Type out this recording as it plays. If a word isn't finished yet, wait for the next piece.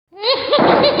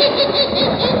The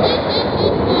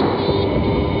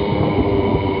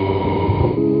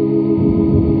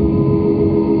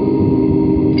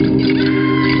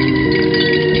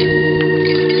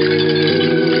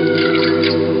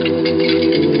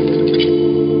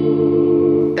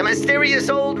Mysterious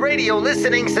Old Radio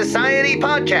Listening Society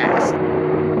podcast.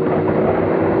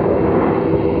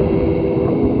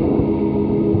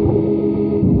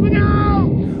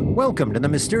 Welcome to the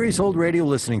Mysterious Old Radio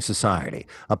Listening Society,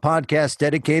 a podcast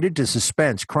dedicated to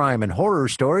suspense, crime, and horror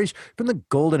stories from the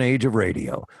golden age of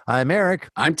radio. I'm Eric.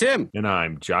 I'm Tim. And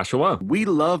I'm Joshua. We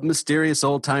love mysterious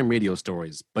old-time radio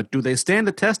stories, but do they stand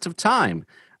the test of time?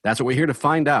 That's what we're here to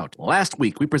find out. Last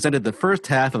week, we presented the first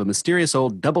half of a mysterious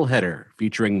old doubleheader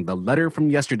featuring the letter from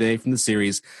yesterday from the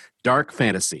series Dark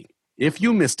Fantasy. If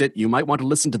you missed it, you might want to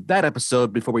listen to that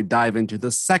episode before we dive into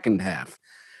the second half.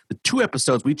 The two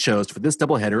episodes we chose for this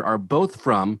doubleheader are both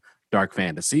from Dark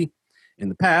Fantasy. In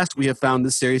the past, we have found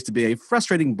this series to be a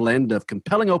frustrating blend of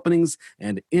compelling openings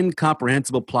and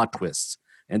incomprehensible plot twists.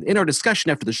 And in our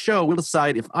discussion after the show, we'll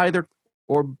decide if either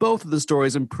or both of the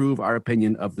stories improve our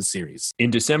opinion of the series.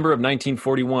 In December of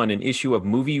 1941, an issue of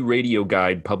Movie Radio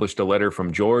Guide published a letter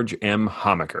from George M.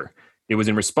 Homaker. It was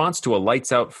in response to a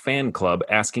Lights Out fan club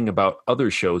asking about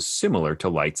other shows similar to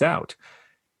Lights Out.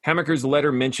 Hamaker's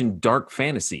letter mentioned Dark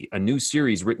Fantasy, a new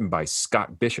series written by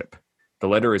Scott Bishop. The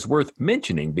letter is worth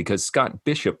mentioning because Scott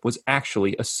Bishop was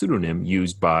actually a pseudonym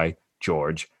used by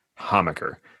George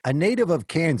Homaker. A native of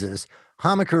Kansas,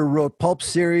 Homaker wrote pulp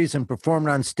series and performed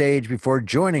on stage before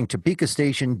joining Topeka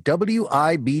station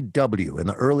WIBW in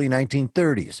the early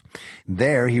 1930s.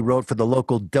 There, he wrote for the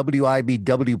local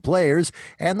WIBW Players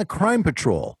and the Crime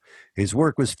Patrol. His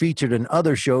work was featured in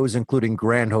other shows including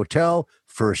Grand Hotel,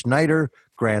 First Nighter,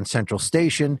 Grand Central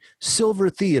Station, Silver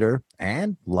Theater,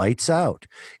 and Lights Out.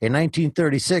 In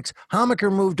 1936,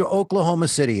 Homaker moved to Oklahoma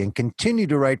City and continued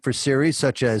to write for series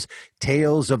such as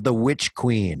Tales of the Witch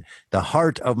Queen, The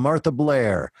Heart of Martha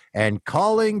Blair, and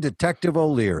Calling Detective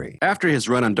O'Leary. After his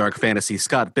run on Dark Fantasy,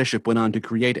 Scott Bishop went on to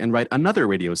create and write another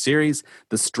radio series,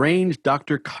 The Strange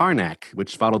Dr. Karnak,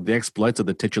 which followed the exploits of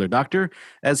the titular doctor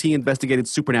as he investigated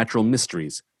supernatural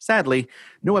mysteries. Sadly,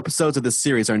 no episodes of this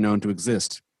series are known to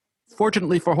exist.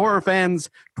 Fortunately for horror fans,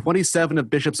 27 of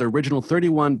Bishop's original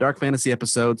 31 Dark Fantasy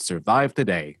episodes survive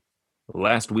today.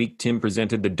 Last week, Tim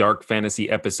presented the Dark Fantasy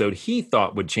episode he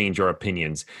thought would change our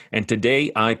opinions, and today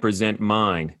I present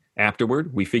mine.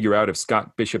 Afterward, we figure out if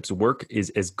Scott Bishop's work is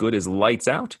as good as Lights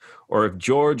Out, or if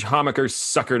George Homaker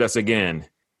suckered us again.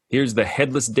 Here's The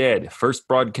Headless Dead, first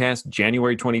broadcast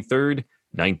January 23rd,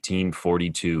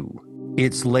 1942.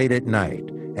 It's late at night,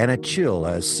 and a chill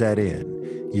has set in.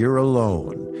 You're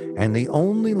alone, and the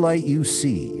only light you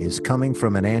see is coming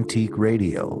from an antique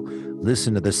radio.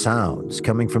 Listen to the sounds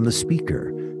coming from the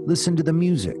speaker. Listen to the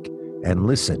music, and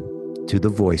listen to the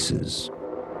voices.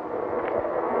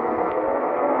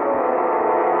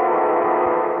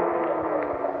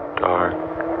 Dark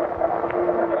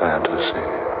Fantasy.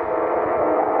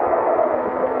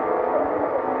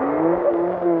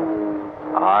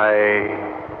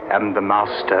 I am the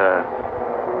master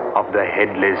of the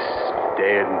Headless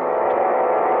Dead.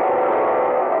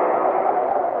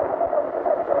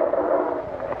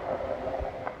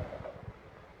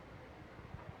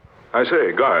 I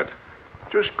say, guard.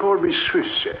 Just call me Swiss,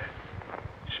 sir.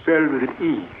 Spelled with an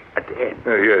E at the end.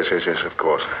 Yes, of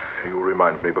course. You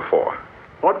reminded me before.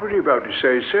 What were you about to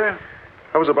say, sir?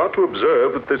 I was about to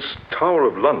observe that this Tower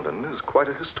of London is quite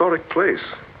a historic place.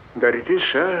 That it is,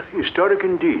 sir. Historic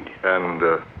indeed. And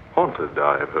haunted,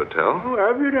 I have heard tell. Oh,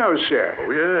 have you now, sir?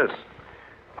 Oh, yes.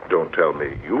 Don't tell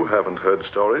me you haven't heard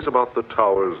stories about the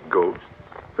tower's ghosts.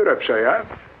 Perhaps I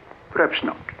have. Perhaps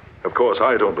not. Of course,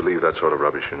 I don't believe that sort of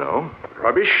rubbish, you know.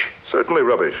 Rubbish? Certainly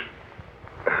rubbish.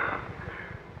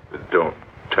 Don't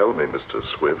tell me, Mr.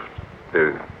 Swift,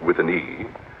 with an E,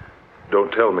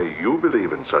 don't tell me you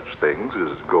believe in such things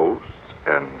as ghosts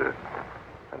and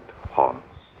haunts.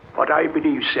 What I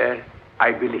believe, sir,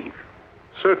 I believe.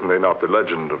 Certainly not the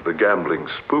legend of the gambling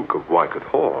spook of Wycott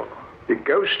Hall. The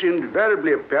ghost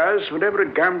invariably appears whenever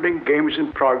a gambling game is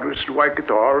in progress at Wycott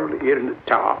Hall here in the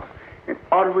tower, and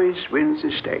always wins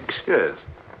the stakes. Yes.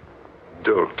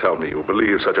 Don't tell me you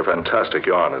believe such a fantastic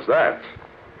yarn as that.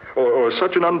 Or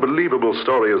such an unbelievable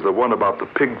story as the one about the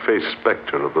pig-faced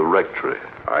specter of the rectory.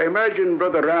 I imagine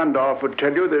Brother Randolph would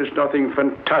tell you there's nothing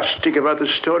fantastic about the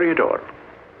story at all.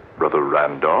 Brother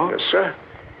Randolph? Yes, sir.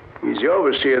 He's the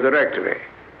overseer of the rectory.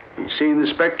 He's seen the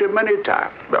specter many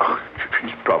times. No,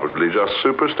 he's probably just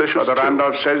superstitious. Brother too.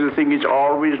 Randolph says the thing is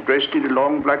always dressed in a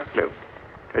long black cloak.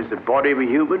 Has the body of a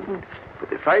human, but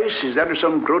the face is that of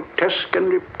some grotesque and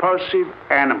repulsive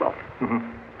animal. Mm-hmm.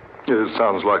 It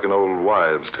sounds like an old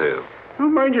wives' tale. Oh,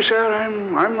 mind you, sir,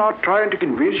 I'm not trying to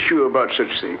convince you about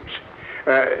such things.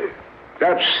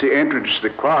 That's the entrance to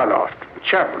the choir loft, the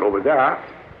chapel over there.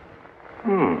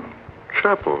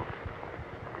 Chapel.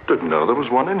 Didn't know there was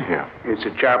one in here. It's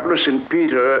a chapel of St.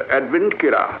 Peter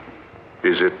Adventkira.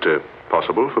 Is it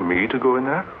possible for me to go in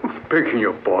there? Begging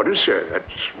your pardon, sir,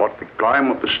 that's what the climb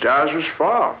up the stairs was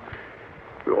for.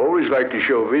 We always like to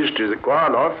show visitors the choir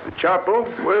loft, the chapel.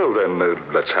 Well, then,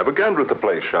 let's have a gander at the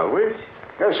place, shall we?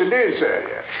 Yes, indeed, sir,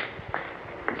 yes.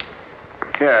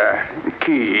 Here, the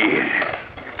key.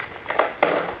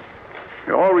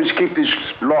 You always keep this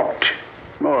locked.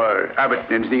 More habit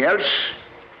than anything else.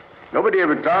 Nobody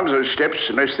ever climbs those steps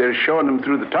unless they're showing them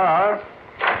through the tower.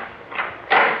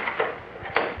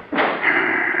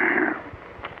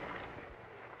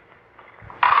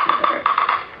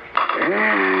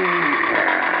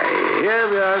 Here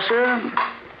we are, sir.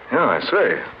 Yeah, I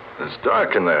say. It's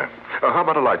dark in there. How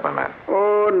about a light, my man?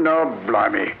 Oh, no,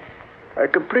 blimey. I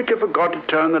completely forgot to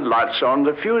turn the lights on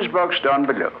the fuse box down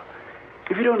below.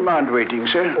 If you don't mind waiting,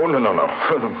 sir. Oh, no.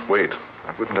 Wait.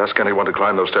 I wouldn't ask anyone to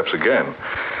climb those steps again.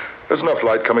 There's enough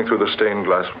light coming through the stained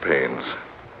glass panes.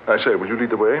 I say, will you lead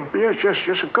the way? Yes,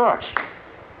 of course.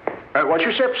 Watch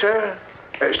your step, sir.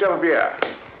 Step up here.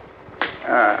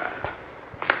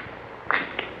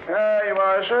 There you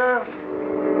are, sir.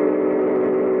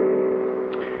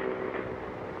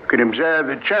 You can observe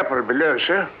the chapel below,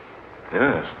 sir.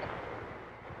 Yes.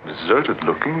 Deserted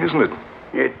looking, isn't it?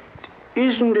 It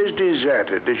isn't as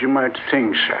deserted as you might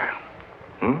think, sir.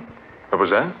 What was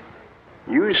that?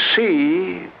 You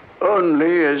see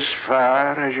only as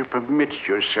far as you permit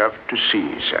yourself to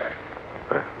see, sir.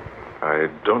 I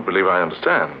don't believe I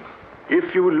understand.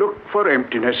 If you look for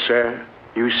emptiness, sir,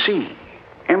 you see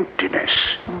emptiness.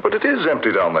 But it is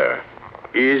empty down there.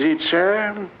 Is it,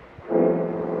 sir?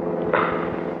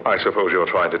 I suppose you're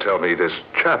trying to tell me this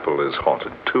chapel is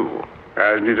haunted, too.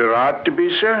 Hasn't it a right to be,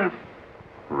 sir?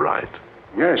 Right.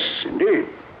 Yes, indeed.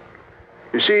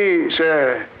 You see,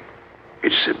 sir,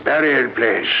 it's the burial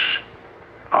place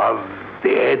of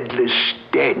the Headless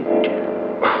Dead.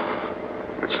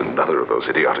 It's another of those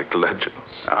idiotic legends.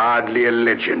 Hardly a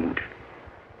legend.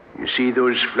 You see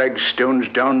those flagstones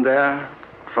down there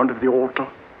in front of the altar?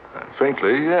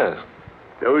 Faintly, yes.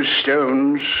 Those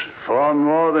stones form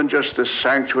more than just the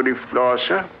sanctuary floor,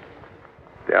 sir.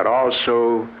 They are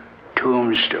also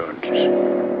tombstones.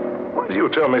 Why do you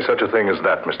tell me such a thing as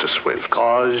that, Mr. Swift?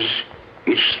 Because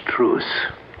it's truth.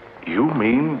 You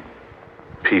mean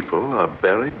people are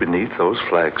buried beneath those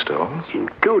flagstones?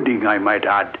 Including, I might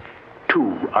add,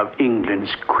 2 of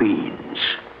England's queens.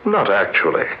 Not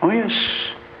actually. Oh, yes,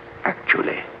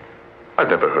 actually. I've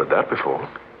never heard that before.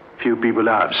 Few people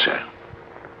have, sir.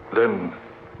 Then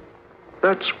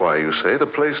that's why you say the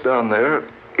place down there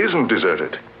isn't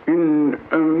deserted. In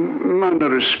a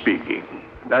manner of speaking,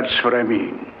 that's what I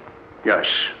mean. Yes.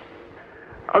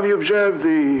 Have you observed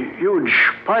the huge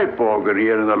pipe organ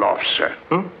here in the loft, sir?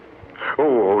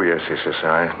 Oh, yes.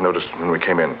 I noticed when we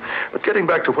came in. But getting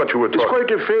back to what you were talking... It's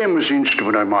quite a famous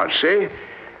instrument, I might say.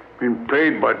 Been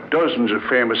played by dozens of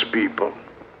famous people.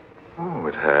 Oh,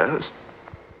 it has?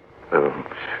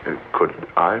 Could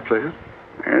I play it?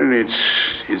 And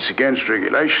it's against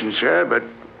regulations, sir, but,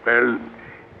 well,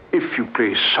 if you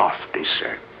play softly,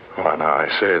 sir. Why, now, I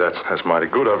say, that's mighty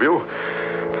good of you.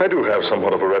 I do have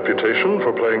somewhat of a reputation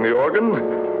for playing the organ.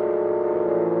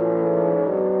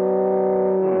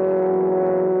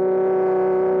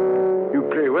 You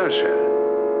play well,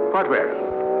 sir. Quite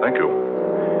well. Thank you.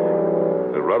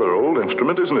 A rather old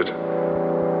instrument, isn't it?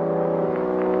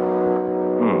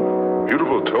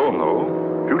 Beautiful tone,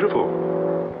 though. Beautiful.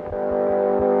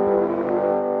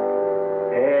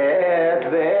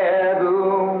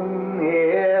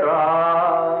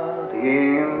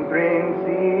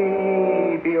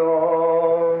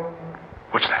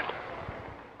 What's that?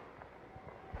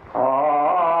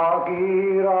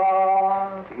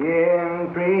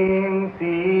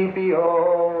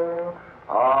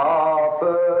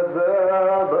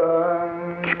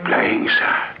 Keep playing,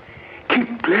 sir.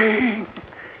 Keep playing.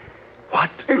 What?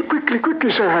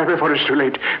 Quickly, sir, before it's too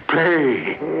late.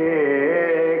 Play.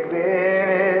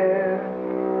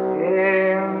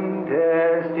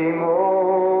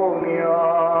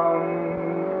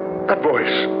 That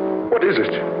voice. What is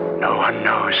it? No one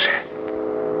knows.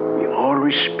 He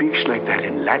always speaks like that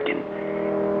in Latin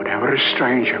whenever a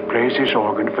stranger plays his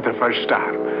organ for the first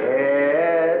time.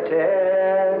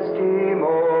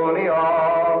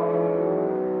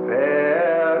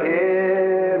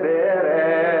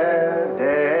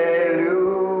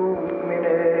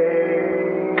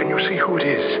 Can you see who it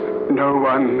is? No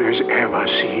one has ever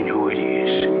seen who it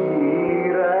is.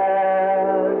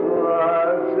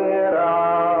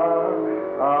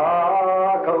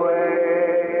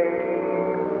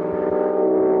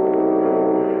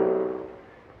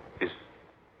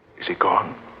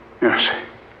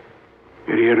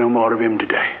 You'll hear no more of him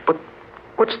today. But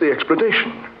what's the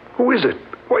explanation? Who is it?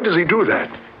 Why does he do that?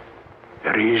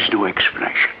 There is no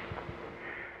explanation.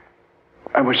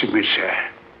 I must admit, sir,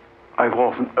 I've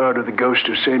often heard of the ghost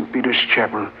of St. Peter's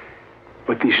Chapel,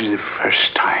 but this is the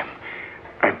first time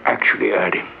I've actually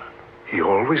heard him. He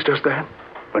always does that?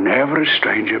 Whenever a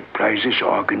stranger plays this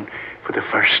organ for the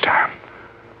first time.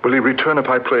 Will he return if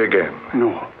I play again?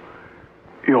 No.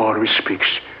 He always speaks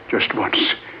just once.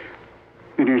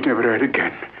 Then he's never heard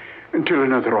again until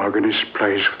another organist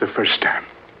plays for the first time.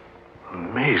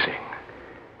 Amazing.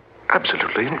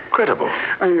 Absolutely incredible.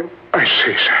 I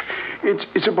say, sir,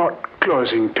 it's about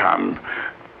closing time.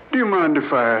 Do you mind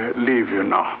if I leave you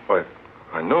now? Why,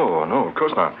 no, of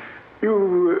course not. You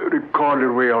recall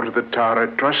your way out of the tower, I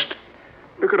trust.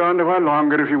 Look around a while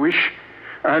longer if you wish.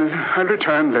 I'll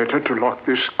return later to lock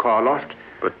this car loft.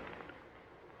 But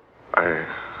I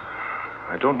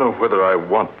don't know whether I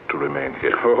want to remain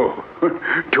here. Oh,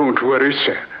 don't worry,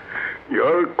 sir.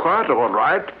 You're quite all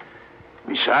right.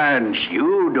 Besides,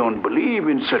 you don't believe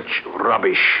in such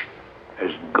rubbish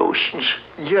as ghosts.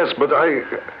 Yes, but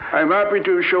I'm happy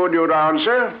to show you around,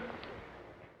 sir.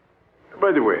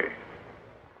 By the way,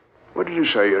 what did you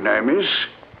say your name is?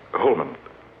 Holman.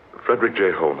 Frederick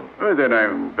J. Holman. Well, then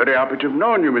I'm very happy to have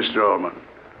known you, Mr. Holman.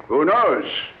 Who knows?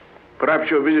 Perhaps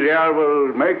your visit here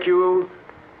will make you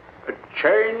a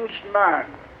changed man.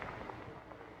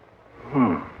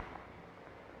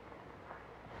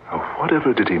 Now,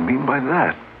 whatever did he mean by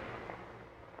that?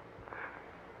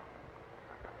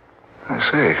 I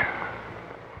say,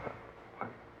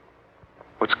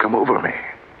 what's come over me?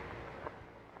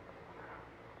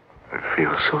 I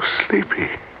feel so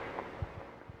sleepy.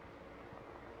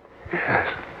 Yes,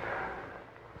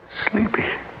 sleepy.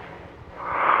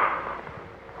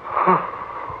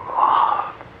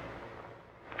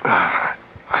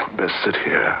 I'd best sit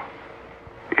here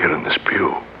in this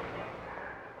pew.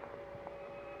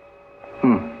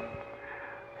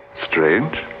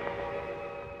 Strange.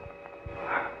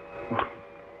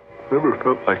 Never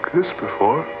felt like this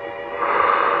before.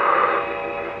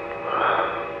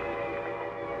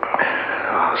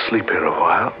 I'll sleep here a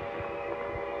while,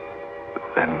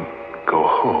 then go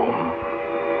home.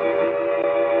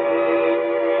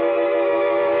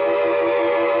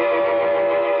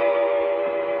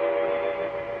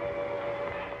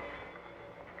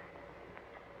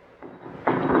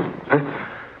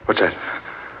 What's that?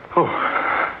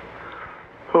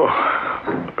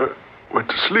 Went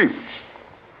to sleep.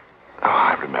 Oh,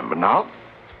 I remember now.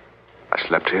 I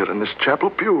slept here in this chapel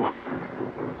pew.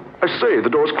 I say, the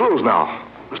door's closed now.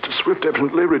 Mr. Swift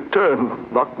evidently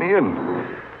returned, locked me in.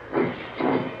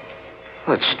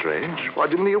 That's strange. Why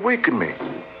didn't he awaken me?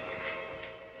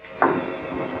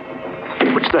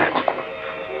 What's that?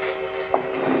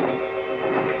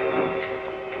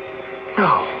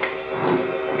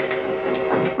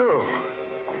 No,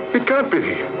 it can't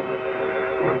be.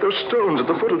 Those stones at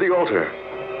the foot of the altar.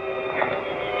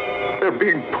 They're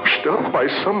being pushed up by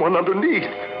someone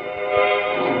underneath.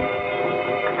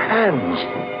 Hands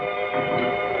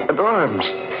and arms.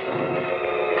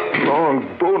 Long,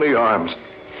 bony arms.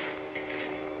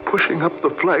 Pushing up the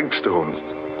flagstones.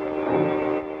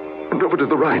 And over to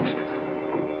the right.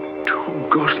 Two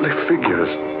ghostly figures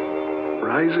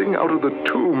rising out of the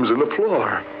tombs in the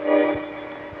floor.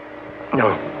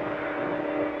 No,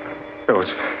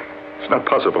 it's not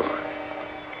possible.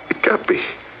 It can't be.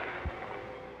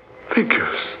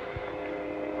 Figures.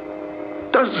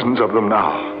 Dozens of them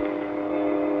now.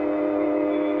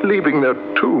 Leaving their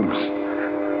tombs.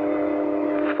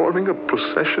 Forming a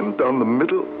procession down the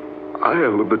middle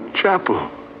aisle of the chapel.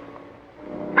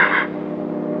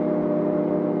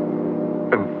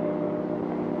 And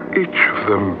each of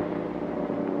them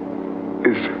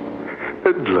is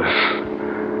headless.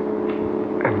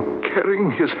 And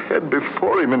carrying his head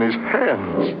before him in his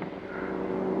hands.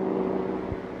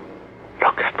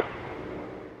 Look at them.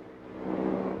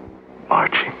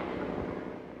 Marching.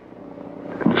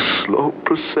 In a slow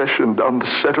procession down the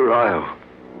center aisle.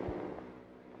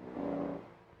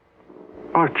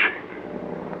 Marching.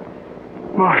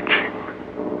 Marching.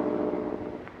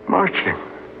 Marching.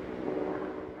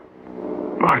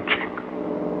 Marching.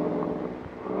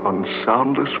 On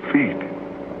soundless feet.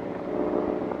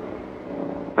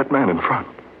 That man in front.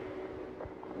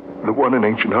 The one in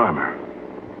ancient armor.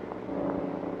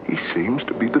 He seems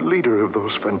to be the leader of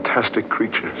those fantastic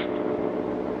creatures.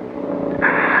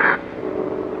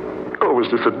 Oh, is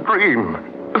this a dream?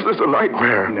 Is this a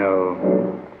nightmare? No,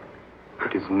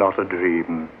 it is not a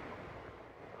dream.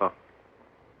 How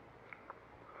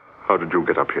did you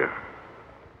get up here?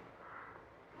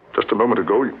 Just a moment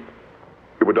ago,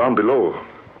 you were down below,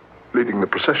 leading the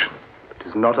procession. It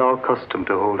is not our custom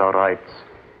to hold our rights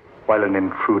while an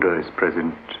intruder is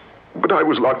present. But I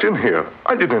was locked in here.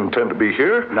 I didn't intend to be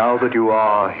here. Now that you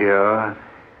are here,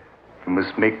 you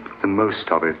must make the most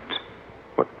of it.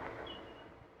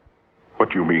 What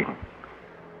do you mean?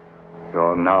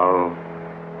 You're now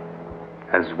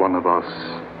as one of us.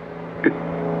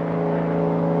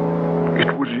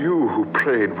 It was you who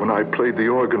prayed when I played the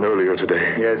organ earlier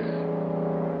today. Yes.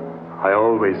 I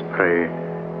always pray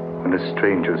when a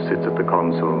stranger sits at the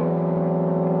console.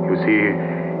 You see,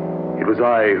 it was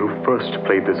I who first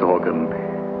played this organ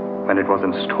when it was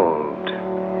installed.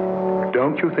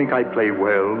 Don't you think I play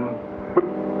well? But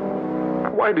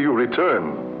why do you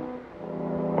return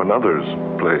when others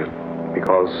play it?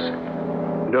 Because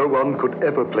no one could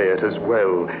ever play it as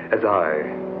well as I.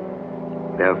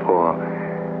 Therefore,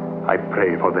 I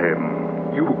pray for them.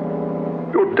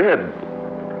 You're dead.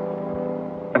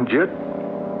 And yet,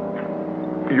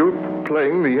 you're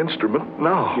playing the instrument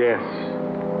now. Yes.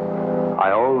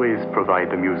 I always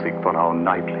provide the music for our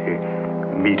nightly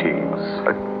meetings.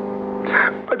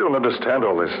 I don't understand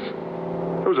all this.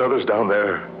 Those others down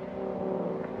there,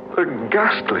 they're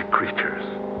ghastly creatures.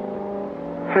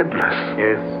 Headless.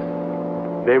 Yes.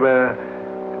 They were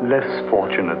less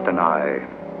fortunate than I.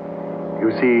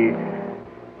 You see,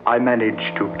 I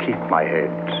managed to keep my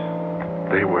head.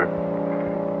 They were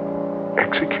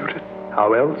executed?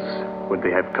 How else would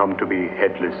they have come to be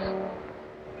headless?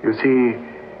 You see,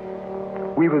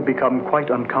 we would become quite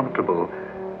uncomfortable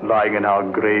lying in our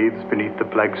graves beneath the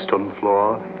flagstone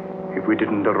floor if we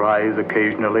didn't arise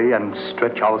occasionally and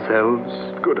stretch ourselves.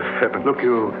 Good heavens. Look,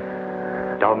 you,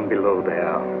 down below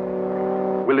there.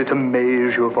 Will it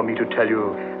amaze you for me to tell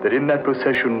you that in that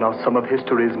procession are some of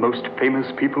history's most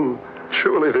famous people?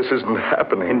 Surely this isn't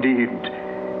happening. Indeed.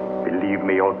 Believe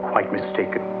me, you're quite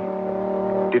mistaken.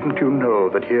 Didn't you know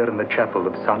that here in the chapel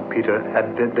of St. Peter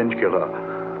ad Vincula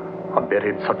are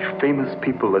buried such famous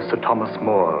people as Sir Thomas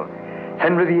More,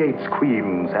 Henry VIII's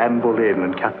queens, Anne Boleyn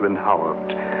and Catherine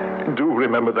Howard? Do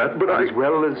remember that, but as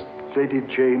well as Lady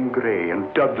Jane Grey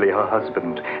and Dudley, her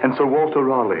husband, and Sir Walter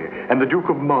Raleigh and the Duke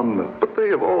of Monmouth. But they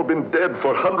have all been dead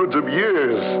for hundreds of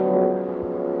years.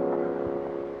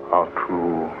 How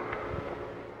true.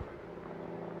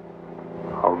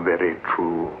 How very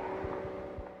true.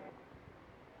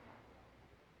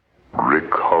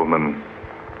 Rick Holman,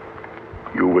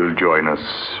 you will join us.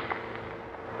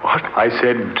 What? I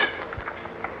said,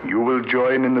 you will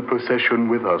join in the procession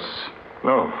with us.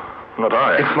 No, not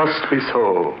I. It must be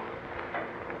so.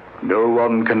 No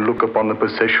one can look upon the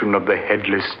procession of the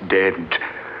headless dead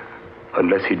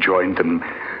unless he joined them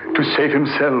to save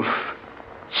himself.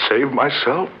 Save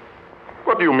myself?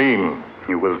 What do you mean?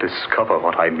 You will discover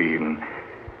what I mean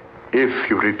if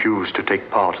you refuse to take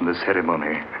part in the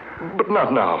ceremony. But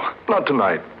not now. Not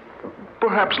tonight.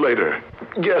 Perhaps later.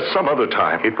 Yes, some other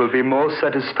time. It will be more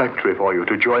satisfactory for you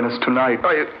to join us tonight.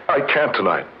 I can't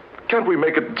tonight. Can't we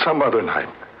make it some other night?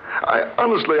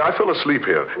 Honestly, I fell asleep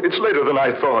here. It's later than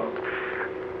I thought.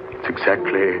 It's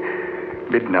exactly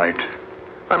midnight.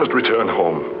 I must return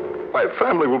home. My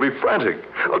family will be frantic.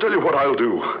 I'll tell you what I'll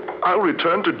do. I'll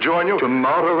return to join you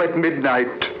tomorrow at midnight.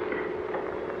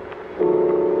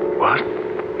 What?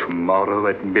 Tomorrow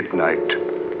at midnight.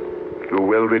 You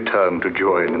will return to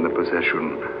join in the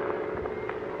procession.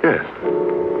 Yes.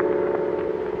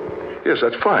 Yes,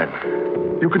 that's fine.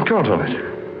 You can count on it.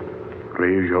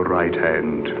 Raise your right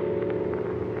hand.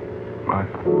 My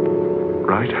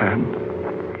right hand?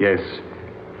 Yes,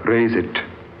 raise it.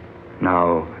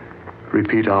 Now,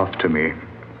 repeat after me.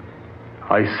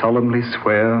 I solemnly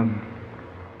swear.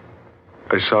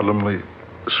 I solemnly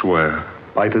swear.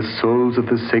 By the souls of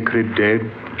the sacred dead.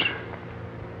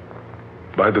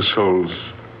 By the souls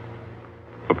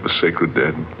of the sacred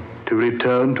dead. To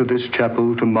return to this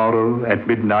chapel tomorrow at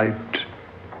midnight.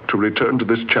 To return to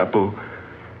this chapel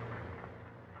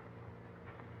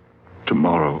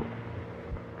tomorrow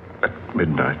at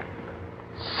midnight.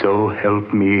 So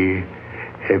help me,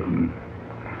 heaven.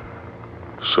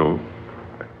 So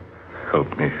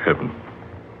help me, heaven.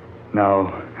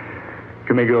 Now,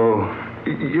 you may go.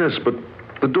 Yes, but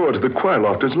the door to the choir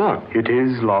loft is locked. It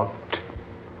is locked,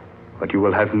 but you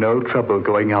will have no trouble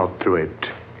going out through it.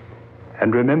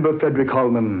 And remember, Frederick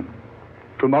Holman,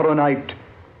 tomorrow night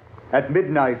at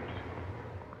midnight.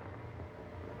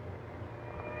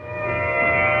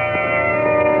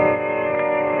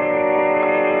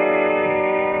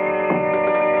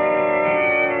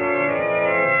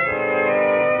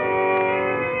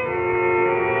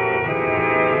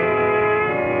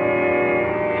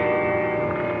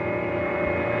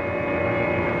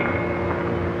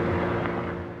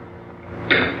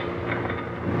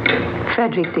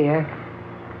 Frederick, dear,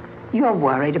 You're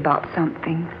worried about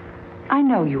something. I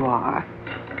know you are.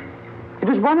 It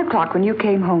was 1 o'clock when you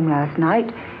came home last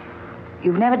night.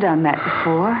 You've never done that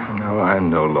before. No, I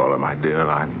know, Laura, my dear,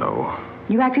 I know.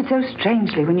 You acted so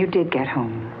strangely when you did get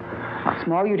home. What's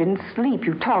more, you didn't sleep.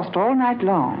 You tossed all night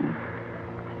long.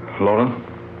 Laura,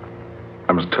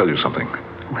 I must tell you something.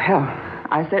 Well,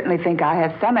 I certainly think I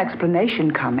have some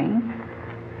explanation coming.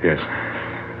 Yes.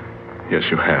 Yes,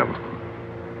 you have.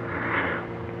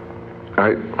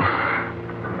 I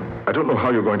don't know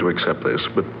how you're going to accept this,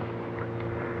 but...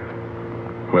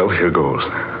 Well, here goes.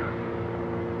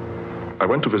 I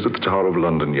went to visit the Tower of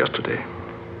London yesterday.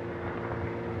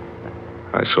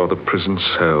 I saw the prison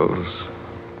cells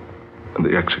and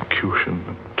the execution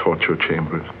and torture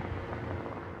chambers.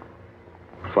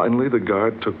 Finally, the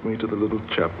guard took me to the little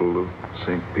chapel of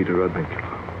St. Peter ad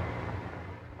Vincula.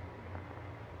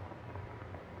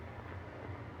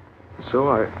 So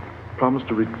I promised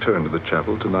to return to the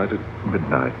chapel tonight at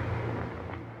midnight.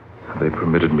 They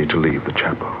permitted me to leave the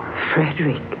chapel.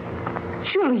 Frederick,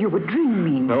 surely you were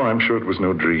dreaming. No, I'm sure it was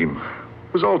no dream.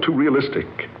 It was all too realistic.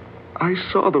 I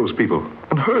saw those people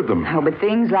and heard them. Oh, but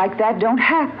things like that don't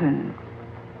happen.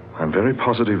 I'm very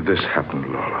positive this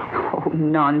happened, Laura. Oh,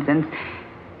 nonsense.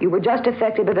 You were just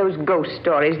affected by those ghost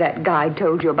stories that guide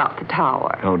told you about the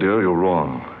tower. Oh, dear, you're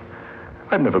wrong.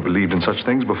 I've never believed in such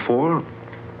things before.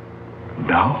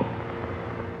 Now?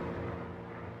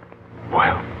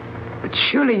 Well... But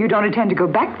surely you don't intend to go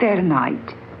back there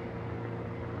tonight.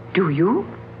 Do you?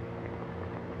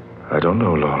 I don't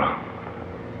know, Laura.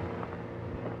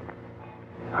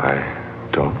 I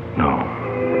don't know.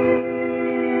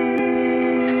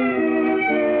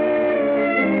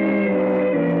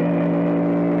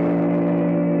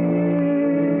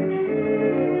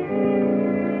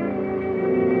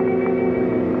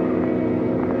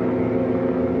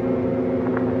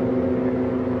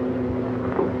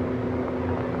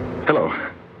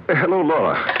 Hello,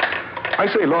 Laura. I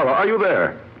say, Laura, are you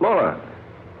there? Laura.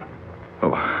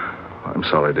 Oh, I'm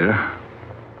sorry, dear.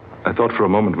 I thought for a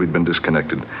moment we'd been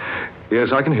disconnected.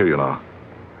 Yes, I can hear you now.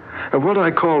 What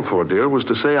I called for, dear, was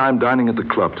to say I'm dining at the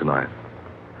club tonight.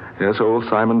 Yes, old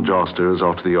Simon Joster is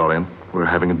off to the Orient. We're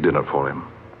having a dinner for him.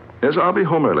 Yes, I'll be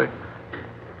home early.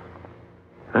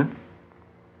 Huh?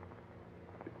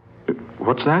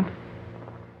 What's that?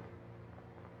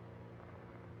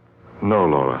 No,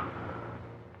 Laura.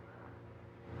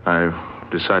 I've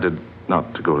decided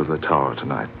not to go to the tower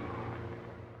tonight.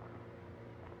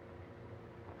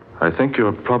 I think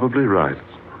you're probably right.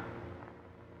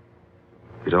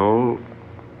 It all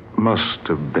must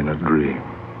have been a dream.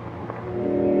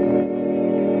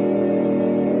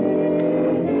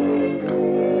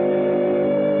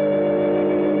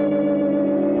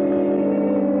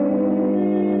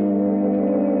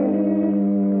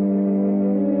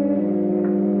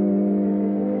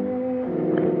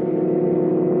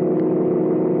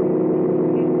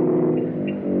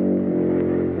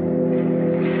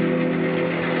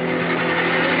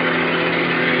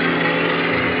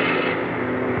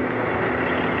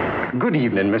 Good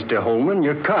evening, Mr. Holman.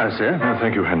 Your car, sir. Oh,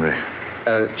 thank you, Henry.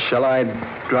 Shall I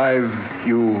drive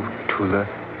you to the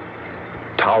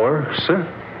tower, sir?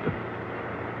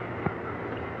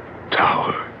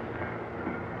 Tower?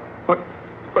 What?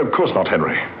 Of course not,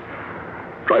 Henry.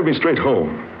 Drive me straight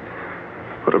home.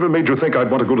 Whatever made you think I'd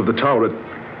want to go to the tower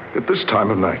at this time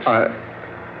of night?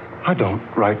 I don't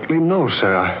rightly know,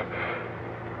 sir.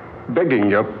 Begging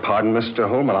your pardon, Mr.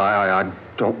 Holman, I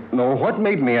don't know what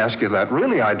made me ask you that.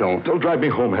 Really, I don't. Don't drive me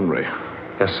home, Henry.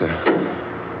 Yes, sir.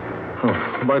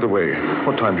 Oh, by the way,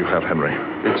 what time do you have, Henry?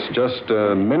 It's just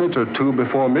a minute or two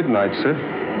before midnight, sir.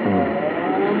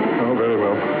 Oh, very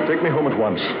well. Take me home at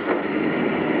once.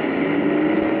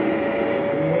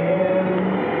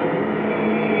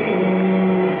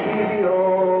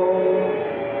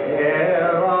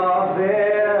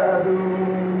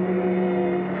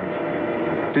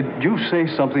 Did you say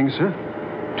something, sir?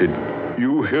 Did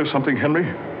you hear something, Henry?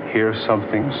 Hear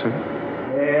something, sir?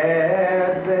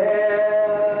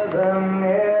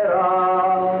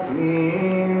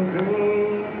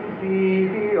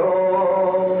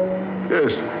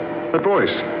 Yes, that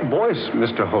voice. Voice,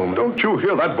 Mr. Holman. Don't you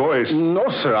hear that voice? No,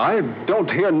 sir. I don't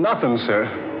hear nothing, sir.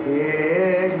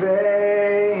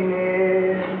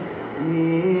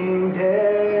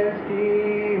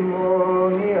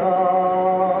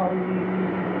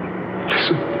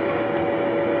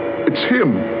 It's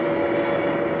him.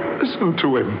 Listen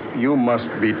to him. You must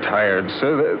be tired,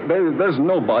 sir. There's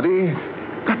nobody.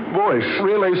 That voice.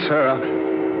 Really, sir.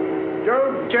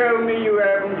 Don't tell me you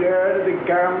haven't heard of the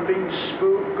gambling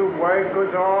spook of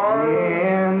Waikato.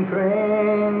 In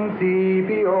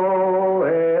principio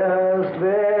est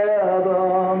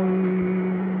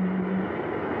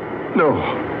No.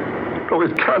 No,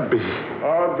 it can't be.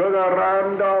 Unto the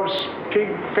Randolph's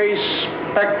pig-faced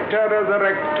spectre of the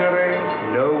rectory.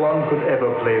 No one could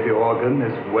ever play the organ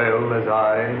as well as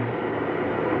I.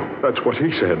 That's what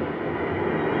he said.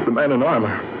 The man in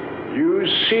armor. You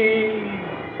see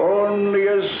only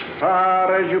as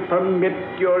far as you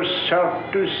permit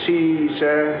yourself to see,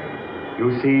 sir.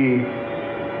 You see,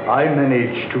 I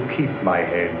managed to keep my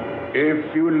head.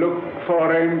 If you look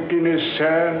for emptiness,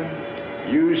 sir,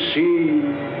 you see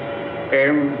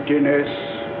emptiness.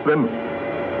 Then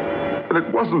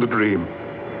it wasn't a dream.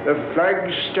 The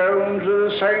flagstones of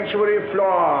the sanctuary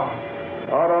floor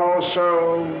are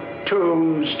also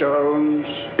tombstones.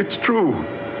 It's true.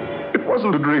 It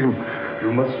wasn't a dream.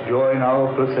 You must join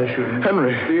our procession.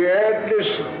 Henry. The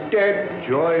headless dead.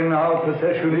 Join our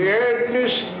procession. The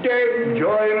headless dead.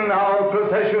 Join our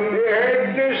procession. The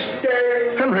headless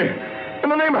dead. Henry, in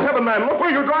the name of heaven, man, look where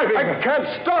you're driving. I can't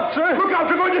stop, sir. Look out,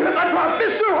 you're going to hit that rock.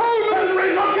 Mr. Holmes!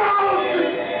 Henry, look out!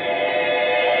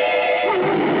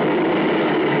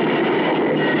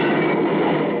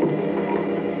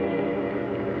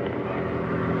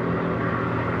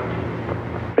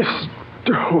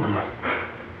 Mr. Holman.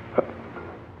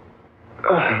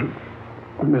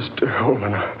 Mr.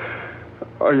 Holman,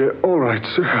 are you all right,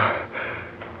 sir?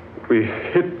 We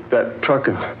hit that truck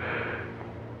and...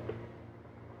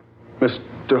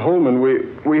 Mr. Holman,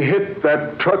 we hit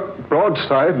that truck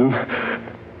broadside and...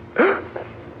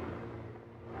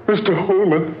 Mr.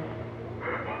 Holman,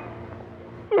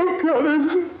 look at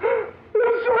him.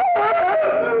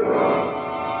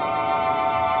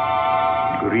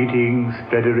 Greetings,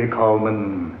 Frederick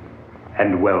Holman,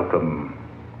 and welcome.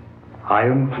 I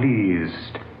am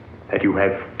pleased that you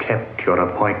have kept your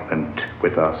appointment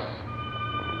with us.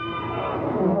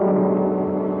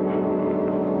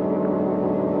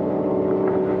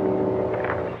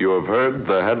 You have heard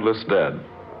The Headless Dead,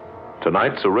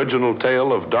 tonight's original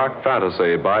tale of dark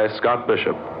fantasy by Scott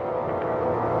Bishop.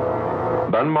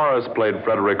 Ben Morris played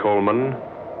Frederick Holman,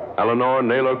 Eleanor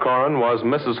Naylor Corrin was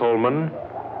Mrs. Holman,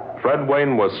 Fred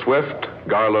Wayne was Swift,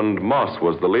 Garland Moss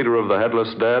was the leader of the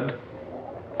Headless Dead,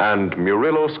 and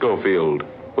Murillo Schofield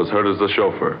was heard as the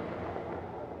chauffeur.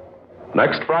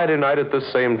 Next Friday night at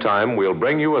this same time, we'll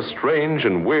bring you a strange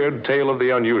and weird tale of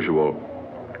the unusual.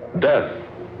 Death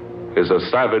is a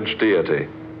savage deity,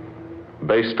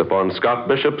 based upon Scott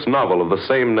Bishop's novel of the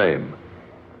same name.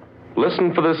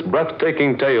 Listen for this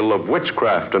breathtaking tale of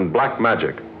witchcraft and black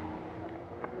magic.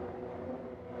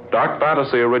 Dark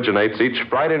Fantasy originates each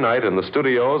Friday night in the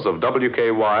studios of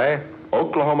WKY,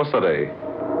 Oklahoma City.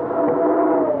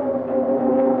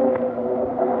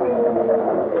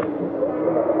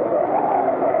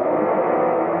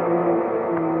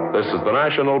 This is the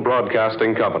National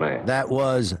Broadcasting Company. That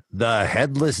was The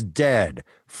Headless Dead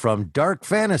from Dark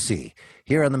Fantasy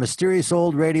here on the Mysterious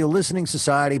Old Radio Listening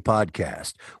Society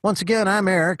podcast. Once again, I'm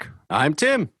Eric. I'm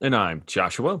Tim. And I'm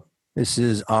Joshua. This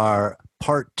is our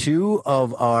part 2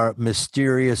 of our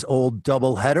Mysterious Old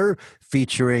doubleheader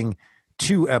featuring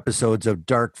 2 episodes of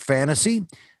Dark Fantasy.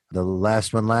 The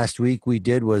last one last week we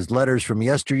did was Letters from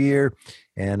Yesteryear,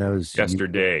 and it was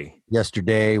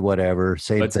yesterday, whatever.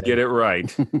 Same Let's thing. get it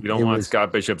right. We don't want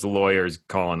Scott Bishop's lawyers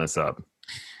calling us up.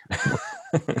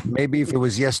 Maybe if it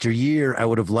was yesteryear, I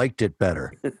would have liked it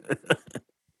better.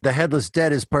 The Headless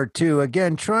Dead is part 2.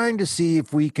 Again, trying to see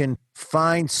if we can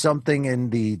find something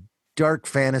in the dark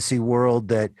fantasy world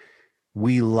that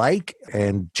we like.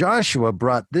 And Joshua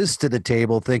brought this to the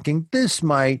table thinking this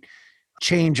might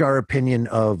change our opinion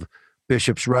of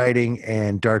Bishop's writing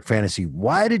and dark fantasy.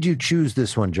 Why did you choose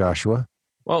this one, Joshua?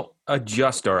 Well,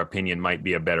 adjust our opinion might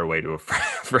be a better way to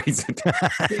phrase it.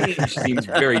 Change seems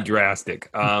very drastic.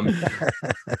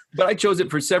 But I chose it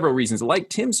for several reasons. Like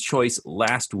Tim's choice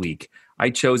last week,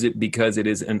 I chose it because it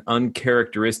is an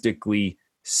uncharacteristically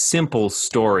simple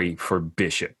story for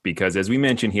Bishop. Because as we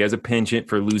mentioned, he has a penchant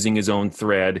for losing his own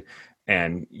thread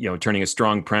and, turning a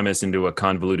strong premise into a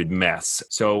convoluted mess.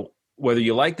 So whether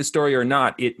you like the story or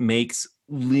not, it makes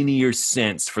linear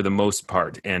sense for the most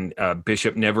part. And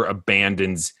Bishop never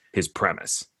abandons his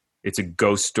premise. It's a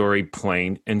ghost story,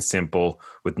 plain and simple,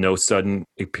 with no sudden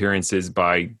appearances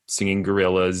by singing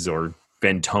gorillas or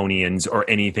Ventonians or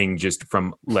anything just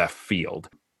from left field.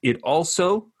 It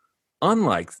also,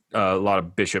 unlike a lot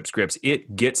of Bishop scripts,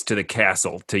 it gets to the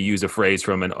castle, to use a phrase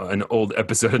from an old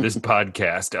episode of this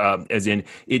podcast, as in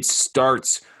it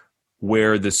starts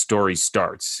where the story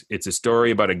starts. It's a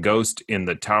story about a ghost in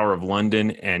the Tower of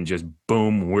London, and just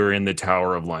boom, we're in the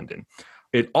Tower of London.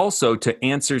 It also, to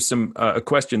answer a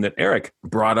question that Eric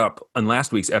brought up on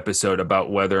last week's episode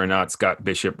about whether or not Scott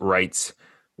Bishop writes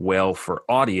well for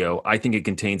audio, I think it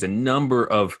contains a number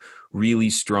of really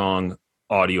strong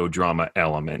audio drama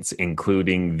elements,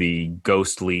 including the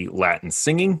ghostly Latin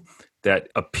singing that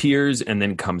appears and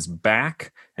then comes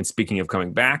back. And speaking of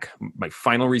coming back, my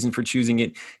final reason for choosing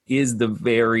it is the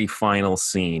very final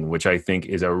scene, which I think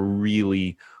is a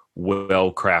really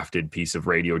well-crafted piece of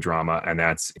radio drama, and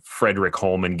that's Frederick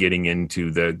Holman getting into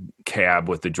the cab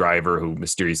with the driver who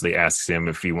mysteriously asks him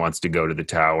if he wants to go to the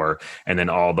tower, and then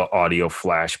all the audio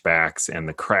flashbacks and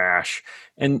the crash,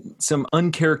 and some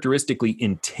uncharacteristically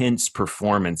intense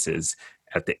performances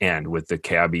at the end with the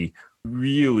cabbie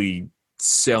really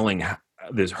selling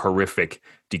this horrific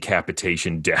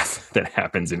decapitation death that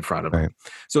happens in front of him.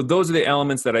 So those are the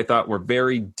elements that I thought were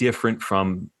very different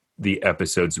from the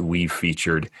episodes we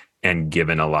featured and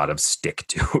given a lot of stick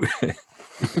to.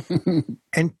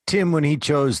 And Tim, when he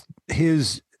chose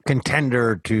his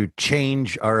contender to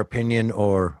change our opinion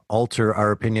or alter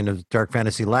our opinion of dark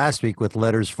fantasy last week with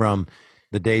letters from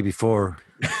the day before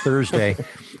Thursday,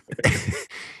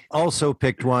 also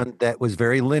picked one that was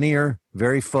very linear,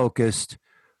 very focused,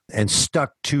 and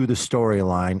stuck to the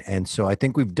storyline. And so I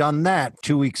think we've done that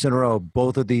 2 weeks in a row.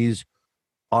 Both of these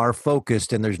are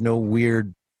focused and there's no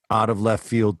weird out of left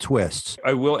field twists.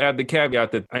 I will add the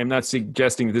caveat that I'm not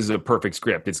suggesting this is a perfect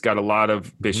script. It's got a lot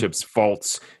of Bishop's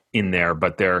faults in there,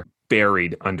 but they're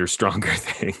buried under stronger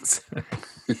things.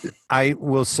 I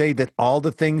will say that all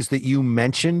the things that you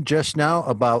mentioned just now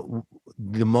about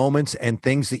the moments and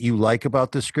things that you like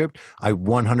about the script, I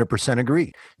 100%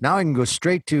 agree. Now I can go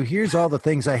straight to here's all the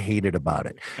things I hated about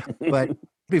it. But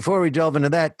before we delve into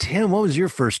that, Tim, what was your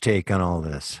first take on all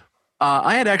this?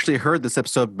 I had actually heard this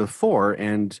episode before,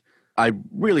 and I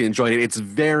really enjoyed it. It's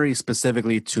very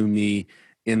specifically to me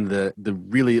in the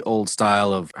really old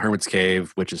style of Hermit's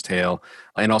Cave, Witch's Tale,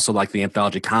 and also like the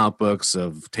anthology comic books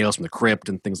of Tales from the Crypt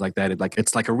and things like that.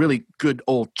 It's like a really good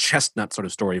old chestnut sort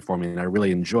of story for me, and I really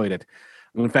enjoyed it.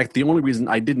 And in fact, the only reason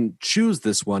I didn't choose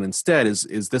this one instead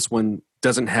is this one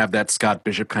doesn't have that Scott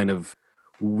Bishop kind of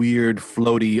weird,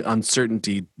 floaty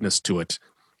uncertaintiness to it.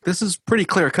 This is pretty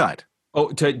clear cut. Oh,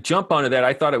 to jump onto that,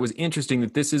 I thought it was interesting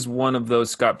that this is one of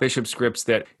those Scott Bishop scripts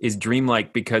that is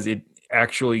dreamlike because it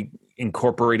actually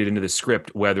incorporated into the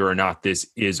script whether or not this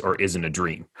is or isn't a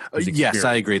dream. Yes,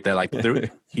 I agree with that. Like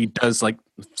he does like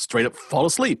straight up fall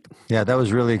asleep. Yeah, that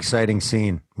was a really exciting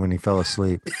scene when he fell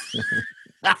asleep.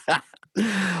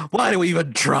 Why do we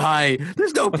even try?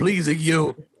 There's no pleasing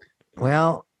you.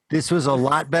 Well, this was a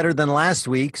lot better than last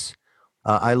week's.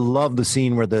 I love the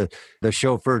scene where the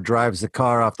chauffeur drives the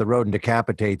car off the road and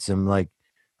decapitates him. Like,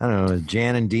 I don't know,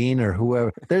 Jan and Dean or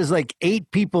whoever. There's like 8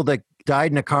 people that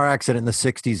died in a car accident in the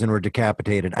 60s and were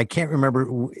decapitated. I can't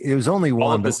remember. It was only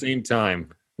one. All at the same time.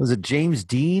 Was it James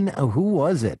Dean? Oh, who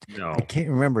was it? No. I can't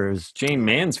remember. It was Jane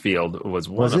Mansfield was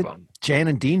one of them. Jan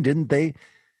and Dean, didn't they?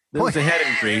 There was a head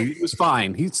injury. He was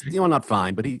fine. He's not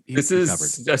fine, but he This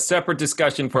is a separate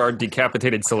discussion for our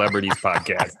Decapitated Celebrities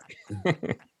podcast.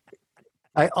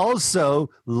 I also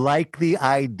like the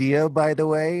idea, by the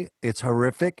way, it's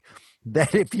horrific,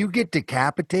 that if you get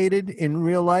decapitated in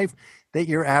real life, that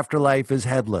your afterlife is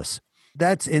headless.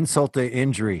 That's insult to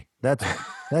injury.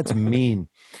 That's mean.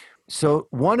 So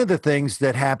one of the things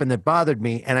that happened that bothered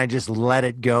me, and I just let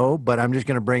it go, but I'm just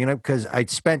going to bring it up because I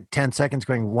spent 10 seconds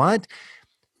going, what?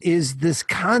 Is this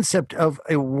concept of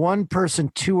a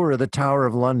one-person tour of the Tower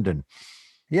of London.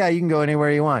 Yeah, you can go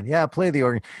anywhere you want. Yeah, play the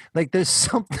organ. Like, there's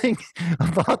something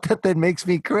about that makes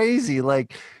me crazy.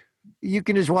 Like, you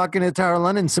can just walk into the Tower of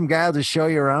London, some guy will just show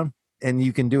you around, and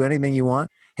you can do anything you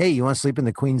want. Hey, you want to sleep in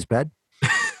the Queen's bed?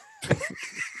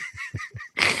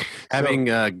 Having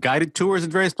guided tours in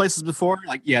various places before,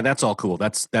 like, yeah, that's all cool.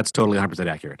 That's totally 100%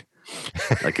 accurate.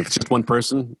 Like, if it's just one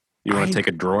person, you want to take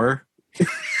a drawer.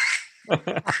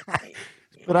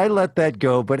 But I let that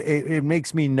go. But it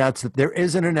makes me nuts that there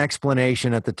isn't an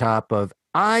explanation at the top of,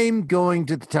 I'm going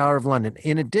to the Tower of London.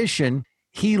 In addition,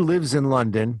 he lives in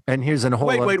London. And here's a whole...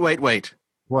 Wait.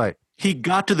 What? He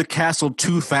got to the castle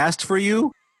too fast for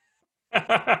you?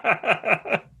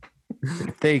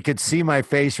 They could see my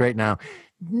face right now.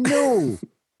 No,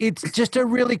 it's just a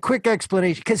really quick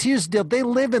explanation. Because here's the deal. They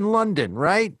live in London,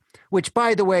 right? Which,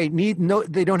 by the way,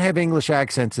 they don't have English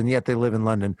accents, and yet they live in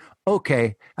London.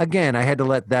 Okay, again, I had to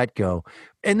let that go.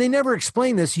 And they never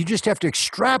explain this. You just have to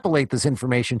extrapolate this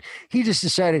information. He just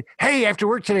decided, hey, after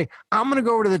work today, I'm going to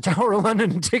go over to the Tower of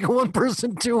London and take a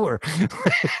one-person tour.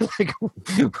 Like,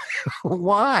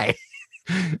 why?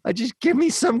 Just give me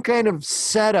some kind of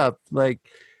setup. Like,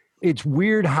 it's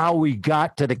weird how we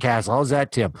got to the castle. How's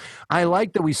that, Tim? I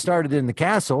like that we started in the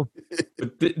castle.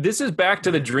 But this is back to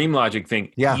the dream logic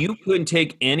thing. Yeah. You could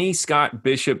take any Scott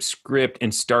Bishop script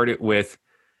and start it with,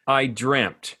 I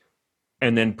dreamt,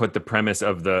 and then put the premise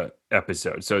of the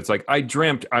episode. So it's like, I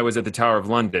dreamt I was at the Tower of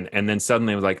London, and then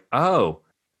suddenly I was like, oh,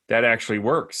 that actually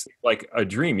works like a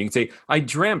dream. You can say, I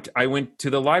dreamt I went to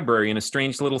the library in a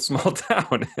strange little small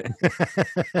town.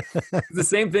 The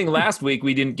same thing last week.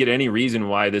 We didn't get any reason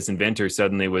why this inventor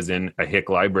suddenly was in a hick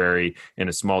library in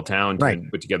a small town to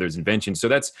put together his invention. So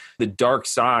that's the dark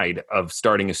side of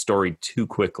starting a story too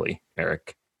quickly,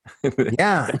 Eric.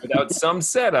 Yeah. Without some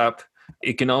setup,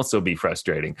 it can also be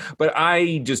frustrating. But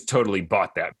I just totally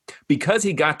bought that. Because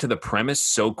he got to the premise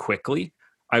so quickly,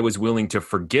 I was willing to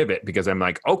forgive it because I'm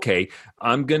like, okay,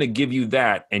 I'm going to give you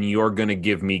that and you're going to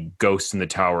give me Ghosts in the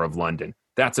Tower of London.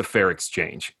 That's a fair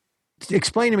exchange.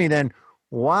 Explain to me then,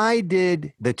 why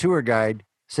did the tour guide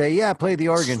say, yeah, play the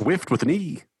organ? Swift with an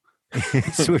E.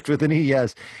 Swift with an E,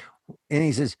 yes. And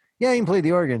he says, yeah, you can play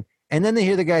the organ. And then they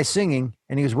hear the guy singing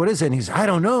and he goes, what is it? And he says, I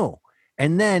don't know.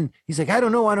 And then he's like, I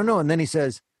don't know. And then he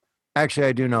says, actually,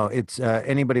 I do know. It's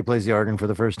anybody plays the organ for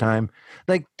the first time.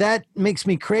 Like, that makes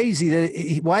me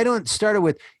crazy. Why don't start it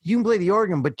with, you can play the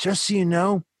organ, but just so you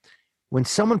know, when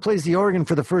someone plays the organ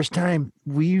for the first time,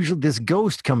 this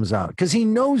ghost comes out. Because he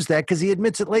knows that, because he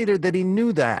admits it later that he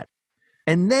knew that.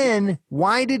 And then,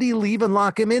 why did he leave and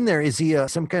lock him in there? Is he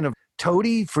some kind of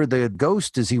toady for the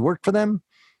ghost? Does he work for them?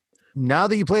 Now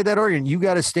that you played that organ, you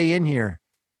got to stay in here.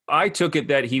 I took it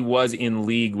that he was in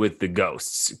league with the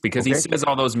ghosts because he says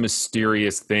all those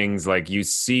mysterious things like you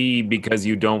see because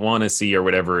you don't want to see or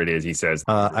whatever it is he says.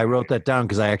 I wrote that down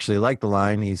because I actually like the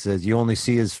line. He says, you only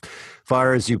see as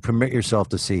far as you permit yourself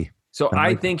to see. So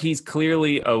I think he's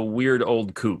clearly a weird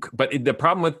old kook. But the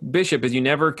problem with Bishop is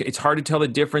it's hard to tell the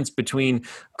difference between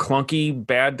clunky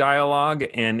bad dialogue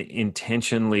and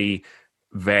intentionally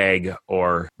vague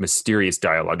or mysterious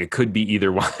dialogue. It could be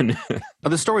either one.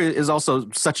 The story is also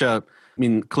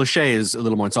cliche is a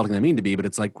little more insulting than I mean to be, but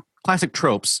it's like classic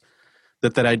tropes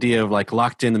that idea of like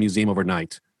locked in the museum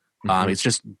overnight. It's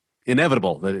just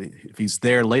inevitable that if he's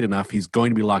there late enough, he's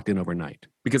going to be locked in overnight.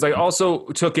 Because I also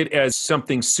took it as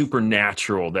something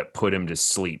supernatural that put him to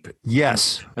sleep.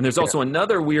 Yes. And there's also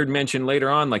another weird mention later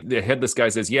on, like the headless guy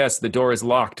says, yes, the door is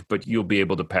locked, but you'll be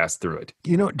able to pass through it.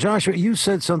 You know, Joshua, you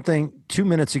said something 2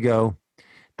 minutes ago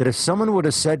that if someone would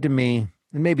have said to me,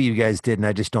 and maybe you guys didn't,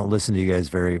 I just don't listen to you guys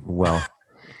very well.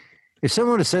 If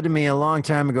someone would have said to me a long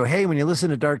time ago, hey, when you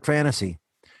listen to Dark Fantasy,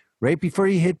 right before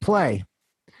you hit play,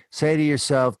 say to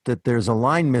yourself that there's a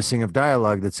line missing of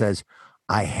dialogue that says,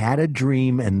 I had a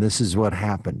dream and this is what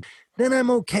happened. Then I'm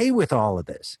okay with all of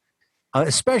this,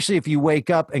 especially if you wake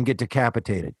up and get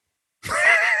decapitated.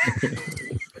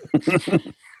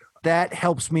 That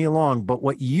helps me along. But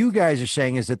what you guys are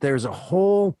saying is that there's a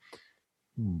whole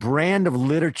brand of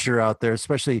literature out there,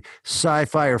 especially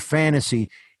sci-fi or fantasy,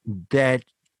 that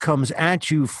comes at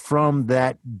you from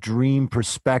that dream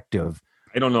perspective.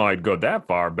 I don't know I'd go that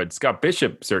far, but Scott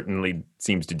Bishop certainly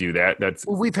seems to do that.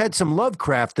 Well, we've had some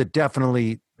Lovecraft that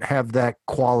definitely have that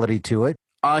quality to it.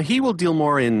 He will deal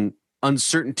more in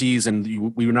uncertainties,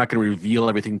 and we're not going to reveal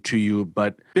everything to you,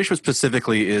 but Bishop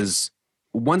specifically is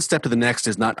one step to the next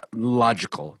is not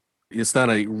logical. It's not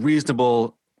a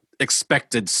reasonable,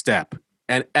 expected step.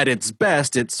 And at its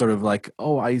best, it's sort of like,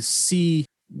 oh, I see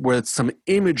where some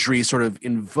imagery sort of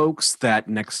invokes that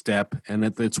next step. And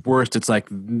at its worst, it's like,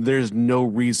 there's no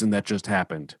reason that just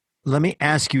happened. Let me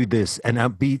ask you this, and I'll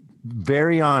be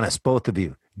very honest, both of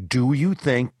you. Do you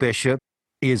think Bishop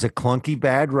is a clunky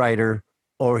bad writer,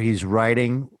 or he's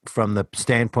writing from the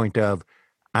standpoint of,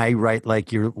 I write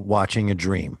like you're watching a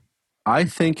dream? I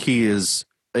think he is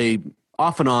a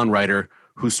off and on writer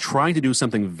who's trying to do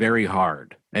something very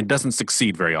hard and doesn't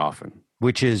succeed very often.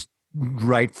 Which is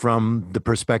right from the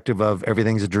perspective of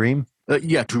everything's a dream?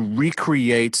 To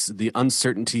recreate the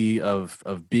uncertainty of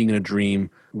being in a dream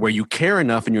where you care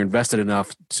enough and you're invested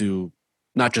enough to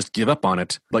not just give up on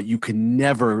it, but you can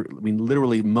never,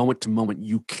 literally moment to moment,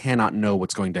 you cannot know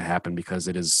what's going to happen because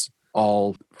it is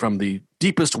all from the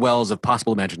deepest wells of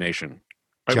possible imagination.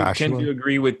 I would tend to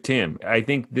agree with Tim. I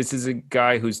think this is a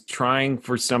guy who's trying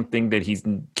for something that he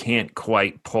can't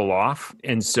quite pull off.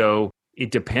 And so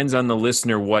it depends on the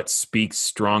listener what speaks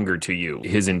stronger to you,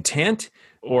 his intent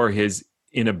or his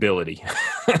inability.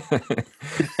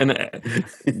 And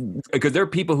because there are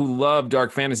people who love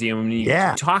dark fantasy, and when you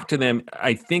talk to them,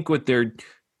 I think what they're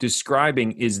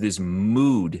describing is this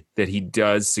mood that he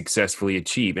does successfully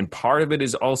achieve. And part of it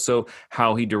is also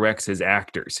how he directs his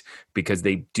actors, because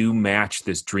they do match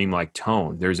this dreamlike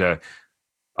tone. There's a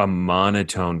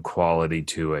monotone quality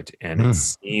to it, and it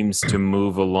seems to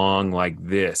move along like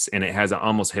this, and it has an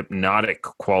almost hypnotic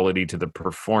quality to the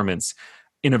performance.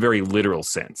 in a very literal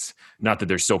sense. Not that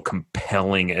they're so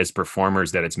compelling as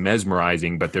performers that it's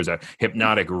mesmerizing, but there's a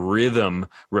hypnotic rhythm,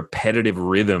 repetitive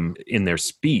rhythm in their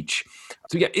speech.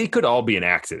 So yeah, it could all be an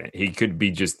accident. He could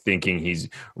be just thinking he's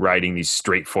writing these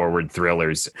straightforward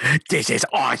thrillers. This is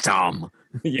awesome.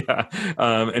 Yeah.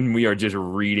 And we are just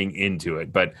reading into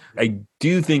it. But I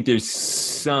do think there's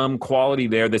some quality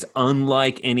there that's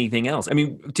unlike anything else. I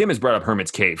mean, Tim has brought up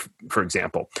Hermit's Cave, for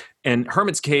example. And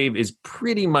Hermit's Cave is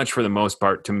pretty much, for the most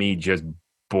part, to me, just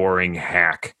boring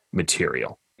hack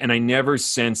material. And I never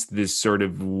sensed this sort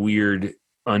of weird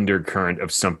undercurrent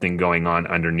of something going on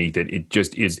underneath it. It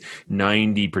just is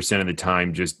 90% of the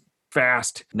time just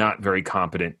fast, not very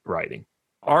competent writing.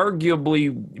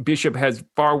 Arguably, Bishop has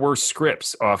far worse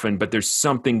scripts often, but there's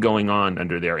something going on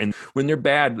under there. And when they're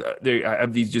bad, they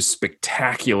have these just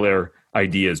spectacular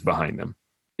ideas behind them.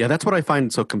 Yeah, that's what I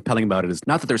find so compelling about it, is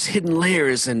not that there's hidden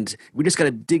layers and we just got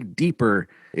to dig deeper.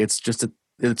 It's just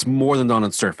it's more than on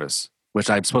the surface, which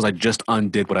I suppose I just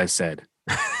undid what I said.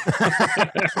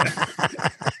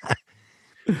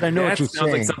 I know what you're sounds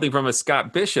saying. like something from a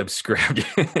Scott Bishop script.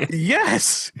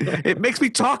 Yes, it makes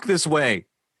me talk this way.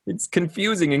 It's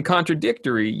confusing and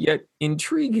contradictory, yet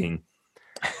intriguing.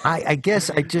 I guess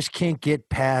I just can't get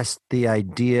past the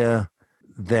idea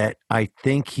that I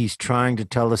think he's trying to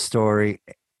tell a story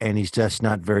and he's just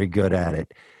not very good at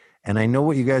it. And I know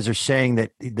what you guys are saying,